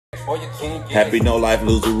Happy no life,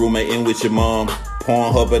 lose a roommate in with your mom.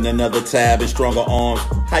 Pornhub and another tab and stronger arms.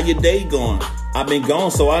 How your day going? I've been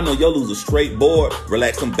gone, so I know you'll lose a straight board.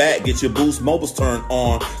 Relax them back, get your Boost mobiles turned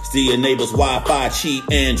on. Steal your neighbor's Wi-Fi, cheap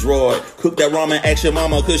Android. Cook that ramen, ask your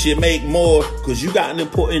mama, cause you make more. Cause you got an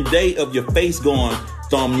important day of your face going.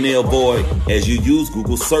 Thumbnail boy, as you use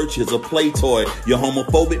Google search as a play toy. You're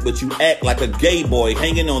homophobic, but you act like a gay boy,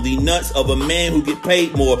 hanging on the nuts of a man who get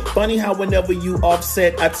paid more. Funny how whenever you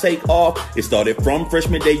offset, I take off. It started from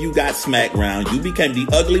freshman day, you got smacked round. You became the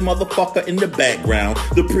ugly motherfucker in the background.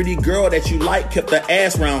 The pretty girl that you like kept the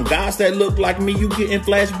ass round. Guys that look like me, you getting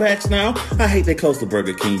flashbacks now. I hate they close the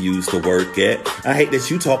Burger King you used to work at. I hate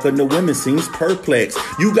that you talking to women seems perplexed.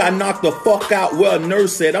 You got knocked the fuck out, well,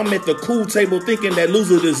 nurse said. I'm at the cool table thinking that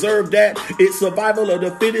loser deserve that. It's survival of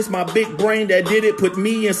the fittest. My big brain that did it put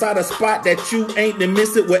me inside a spot that you ain't to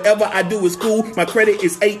miss it. Whatever I do is cool. My credit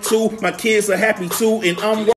is 8-2. My kids are happy too, and I'm